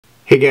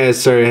Hey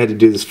guys, sorry I had to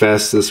do this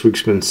fast. This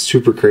week's been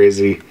super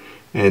crazy,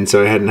 and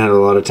so I hadn't had a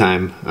lot of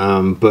time.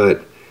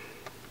 But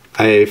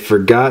I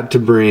forgot to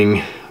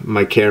bring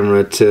my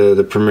camera to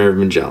the premiere of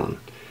Magellan,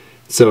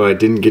 so I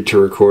didn't get to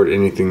record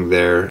anything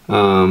there.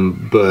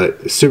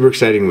 But super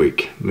exciting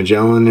week.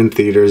 Magellan in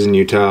theaters in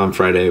Utah on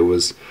Friday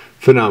was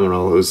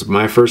phenomenal. It was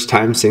my first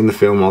time seeing the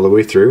film all the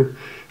way through,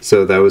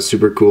 so that was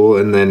super cool.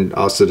 And then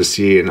also to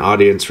see an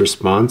audience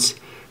response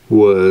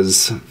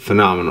was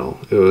phenomenal.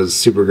 It was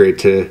super great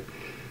to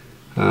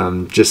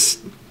just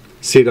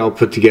see it all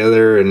put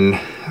together, and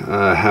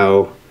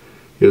how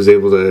it was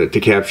able to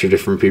capture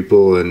different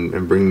people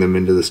and bring them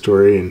into the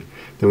story. And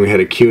then we had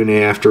a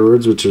Q&A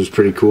afterwards, which was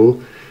pretty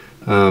cool.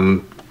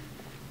 And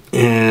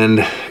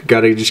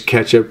got to just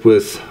catch up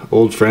with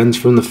old friends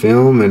from the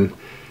film and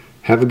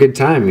have a good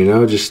time, you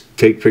know, just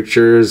take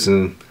pictures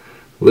and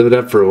live it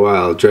up for a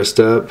while. Dressed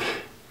up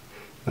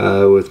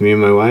with me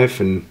and my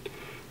wife and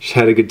just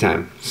had a good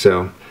time.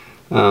 So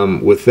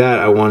with that,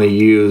 I want to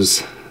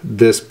use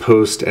this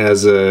post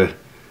as an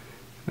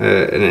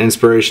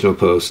inspirational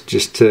post,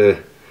 just to,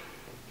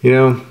 you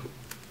know,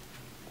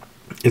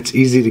 it's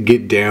easy to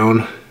get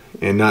down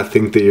and not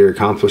think that you're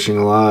accomplishing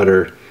a lot,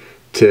 or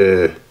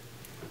to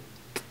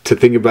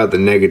think about the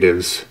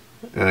negatives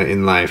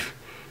in life.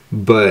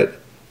 But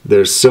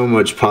there's so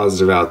much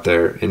positive out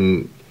there,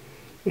 and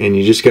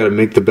you just got to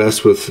make the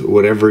best with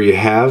whatever you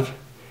have,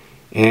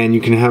 and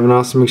you can have an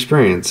awesome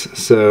experience.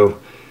 So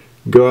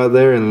go out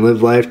there and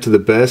live life to the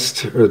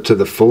best, or to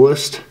the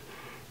fullest,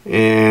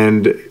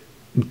 and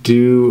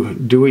do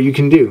what you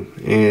can do,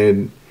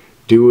 and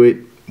do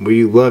what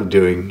you love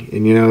doing.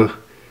 And, you know,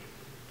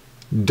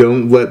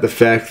 don't let the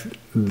fact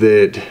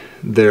that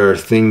there are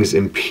things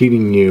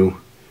impeding you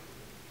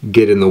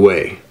get in the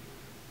way,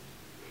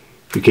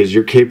 because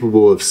you're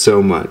capable of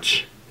so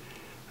much.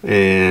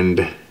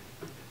 And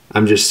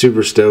I'm just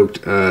super stoked,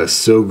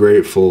 so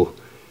grateful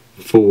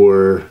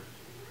for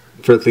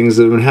things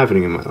that have been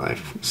happening in my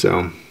life.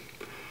 So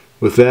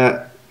with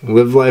that,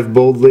 live life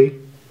boldly,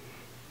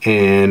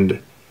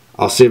 and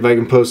I'll see if I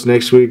can post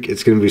next week.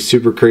 It's going to be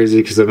super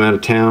crazy because I'm out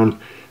of town,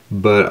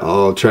 but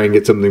I'll try and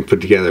get something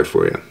put together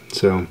for you.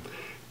 So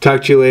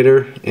talk to you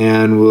later,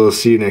 and we'll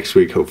see you next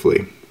week,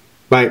 hopefully.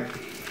 Bye.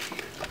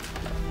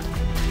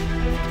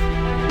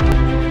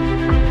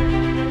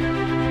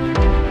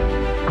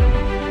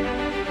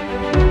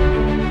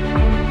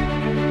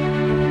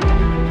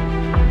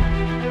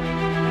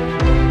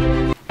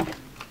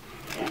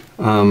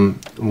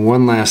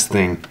 One last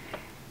thing.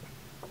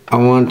 I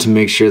want to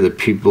make sure that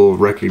people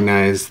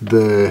recognize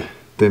the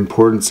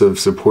importance of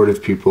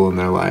supportive people in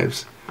their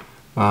lives.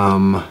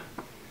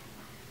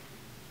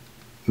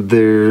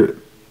 There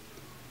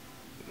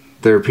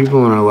are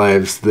people in our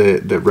lives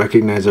that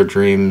recognize our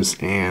dreams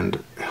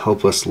and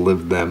help us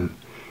live them.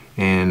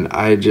 And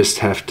I just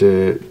have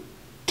to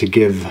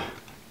give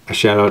a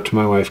shout out to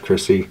my wife,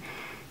 Chrissy.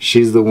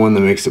 She's the one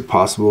that makes it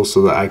possible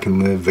so that I can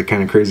live the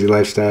kind of crazy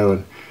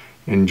lifestyle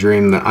and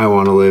dream that I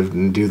want to live,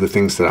 and do the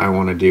things that I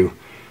want to do.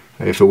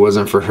 If it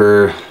wasn't for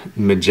her,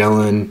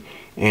 Magellan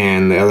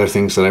and the other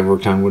things that I've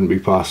worked on wouldn't be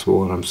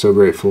possible. And I'm so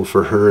grateful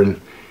for her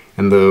and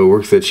the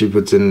work that she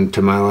puts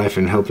into my life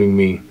and helping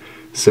me.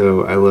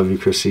 So I love you,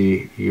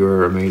 Chrissy.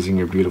 You're amazing.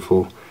 You're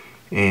beautiful.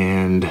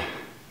 And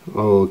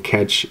I'll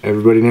catch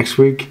everybody next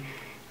week.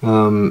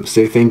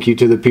 Say thank you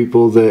to the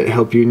people that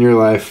help you in your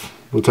life.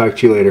 We'll talk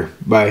to you later.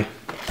 Bye.